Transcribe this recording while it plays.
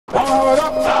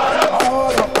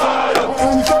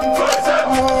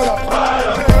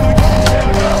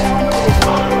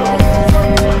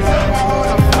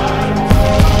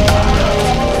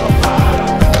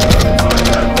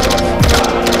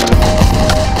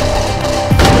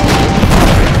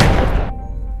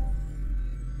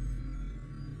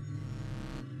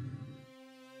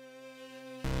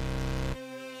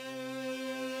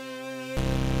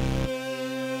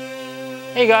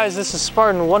Hey guys, this is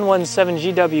Spartan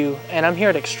 117GW and I'm here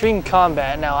at Extreme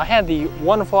Combat. Now I had the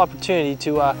wonderful opportunity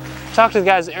to talk to the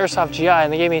guys at Airsoft GI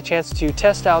and they gave me a chance to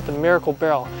test out the Miracle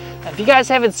Barrel. Now, if you guys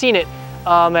haven't seen it,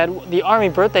 at the Army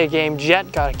birthday game,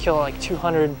 Jet got a kill at like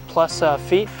 200 plus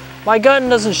feet. My gun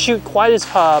doesn't shoot quite as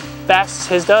fast as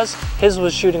his does. His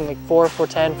was shooting like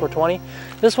 410, 420.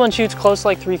 This one shoots close to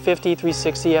like 350,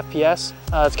 360 FPS.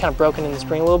 It's kind of broken in the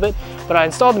spring a little bit. But I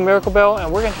installed the Miracle Barrel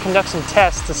and we're going to conduct some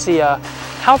tests to see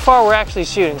how far we're actually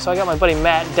shooting. So I got my buddy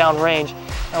Matt downrange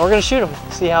and we're going to shoot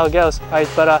him, see how it goes. All right,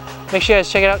 but make sure you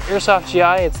guys check it out, Airsoft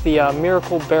GI. It's the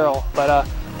Miracle Barrel. But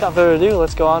without further ado,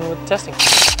 let's go on with the testing.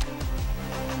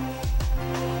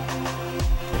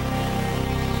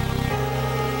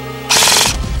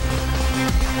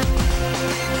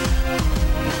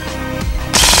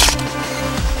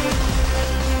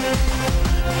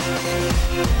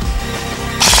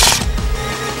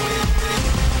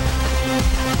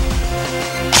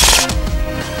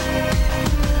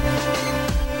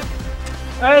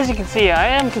 As you can see, I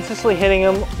am consistently hitting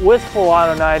them with full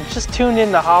auto, and I just tuned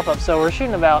in the hop up, so we're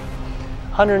shooting about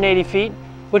 180 feet,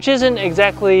 which isn't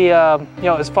exactly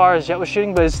as far as Jet was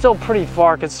shooting, but it's still pretty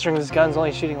far considering this gun's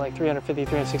only shooting like 350,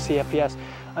 360 FPS.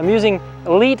 I'm using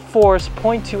Elite Force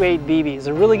 .28 BBs.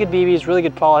 They're really good BBs, really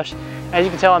good polish. As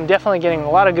you can tell, I'm definitely getting a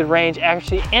lot of good range,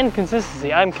 accuracy, and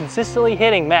consistency. I'm consistently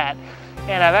hitting Matt,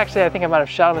 and I think I might have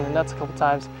shot him in the nuts a couple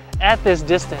times at this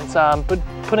distance, but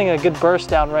putting a good burst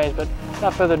down range. But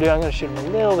without further ado, I'm going to shoot him a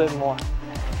little bit more.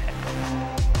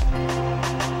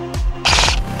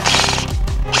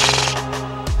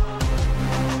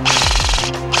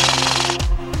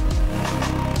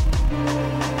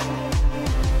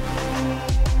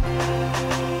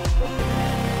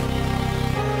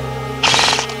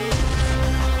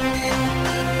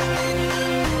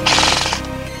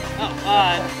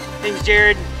 Name's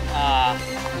Jared.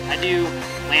 I do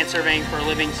land surveying for a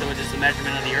living, so it's just a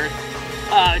measurement of the earth.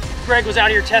 Greg was out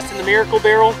here testing the Miracle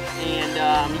Barrel,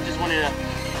 and he just wanted a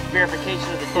verification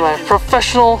of the distance.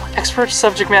 Professional expert,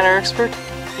 subject matter expert?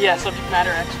 Yeah, subject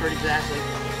matter expert, exactly.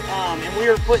 And we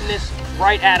were putting this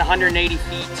right at 180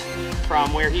 feet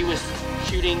from where he was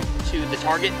shooting to the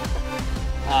target.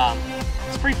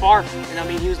 It's pretty far, and I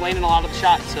mean, he was landing a lot of the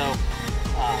shots, so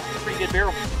pretty good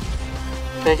barrel.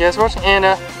 Thank you guys for watching, and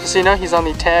just so you know, he's on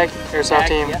the Tag Airsoft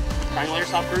team. Yeah, Triangle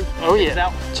Airsoft group. Oh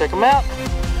yeah, check him out.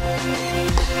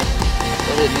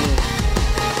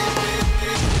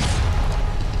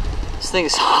 This thing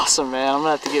is awesome, man. I'm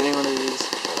gonna have to get me one of these.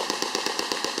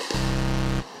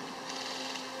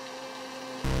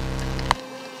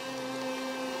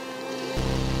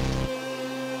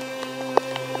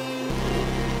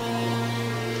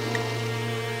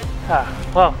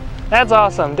 Well, that's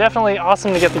awesome. Definitely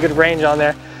awesome to get the good range on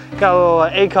there. Got a little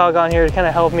ACOG on here to kind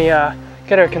of help me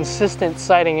get our consistent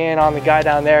sighting in on the guy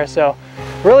down there. So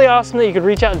really awesome that you could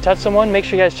reach out and touch someone. Make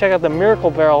sure you guys check out the Miracle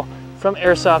Barrel from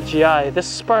Airsoft GI. This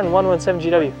is Spartan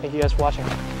 117GW. Thank you guys for watching.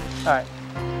 All right.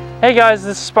 Hey guys,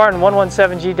 this is Spartan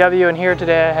 117GW, and here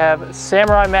today I have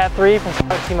Samurai Matt 3 from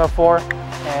Spartan Team 04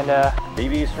 and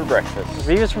BBs for breakfast.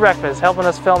 BBs for breakfast, helping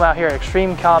us film out here at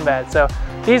Extreme Combat. So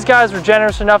these guys were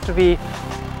generous enough to be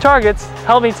targets,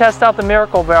 helped me test out the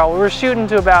Miracle Barrel. We were shooting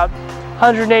to about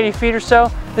 180 feet or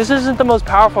so. This isn't the most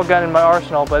powerful gun in my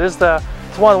arsenal, but it's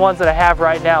one of the ones that I have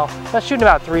right now. That's shooting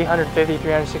about 350,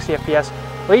 360 FPS.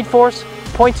 Elite Force,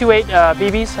 .28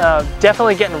 BBs,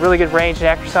 definitely getting really good range and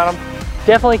accuracy on them.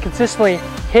 Definitely consistently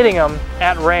hitting them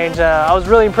at range. I was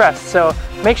really impressed. So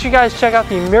make sure you guys check out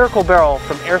the Miracle Barrel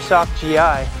from Airsoft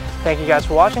GI. Thank you guys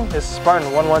for watching. This is Spartan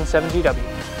 117GW.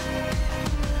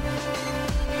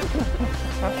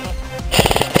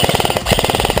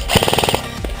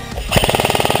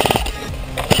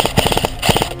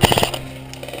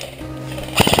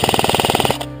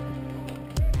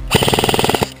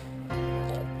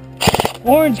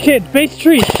 Orange kid, face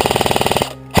tree.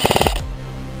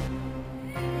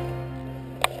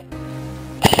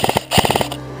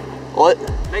 What?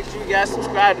 Make sure you guys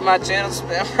subscribe to my channel,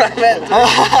 spam right at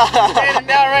standing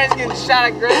down range, getting shot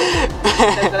at Greg.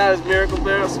 Check that out as Miracle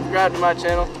Barrel. Subscribe to my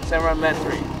channel, Samurai Matt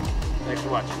 3. Thanks for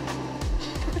watching.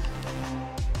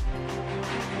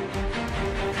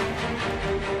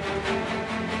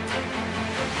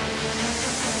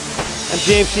 I'm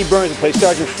James C. Burns. I play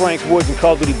Sergeant Frank Woods in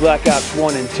Call of Duty Black Ops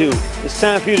 1 and 2. It's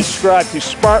time for you to subscribe to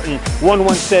Spartan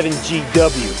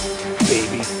 117GW,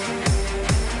 baby.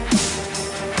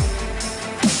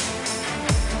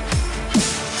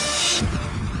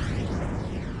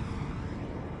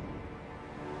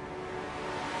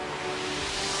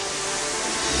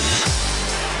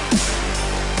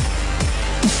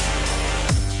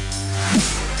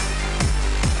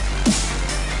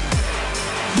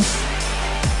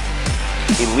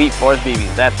 Elite Force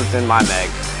BBs. That's what's in my mag.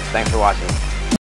 Thanks for watching.